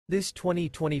This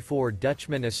 2024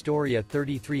 Dutchmen Astoria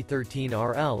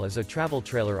 3313RL is a travel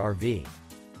trailer RV.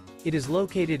 It is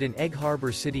located in Egg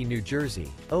Harbor City, New Jersey,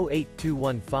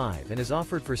 08215 and is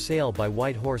offered for sale by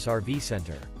White Horse RV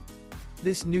Center.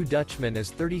 This new Dutchman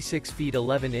is 36 feet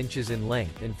 11 inches in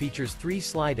length and features 3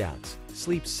 slideouts,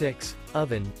 sleep 6,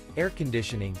 oven, air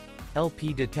conditioning,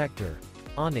 LP detector,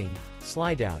 awning,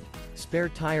 slideout, spare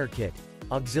tire kit,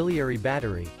 auxiliary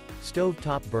battery,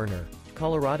 stove-top burner,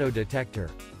 Colorado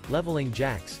detector, leveling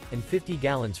jacks, and 50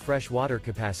 gallons fresh water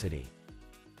capacity.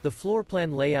 The floor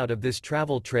plan layout of this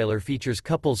travel trailer features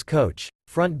couples coach,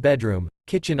 front bedroom,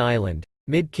 kitchen island,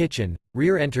 mid-kitchen,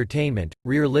 rear entertainment,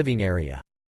 rear living area.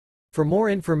 For more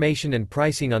information and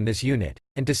pricing on this unit,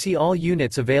 and to see all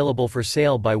units available for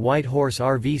sale by White Horse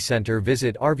RV Center,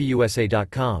 visit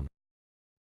RVUSA.com.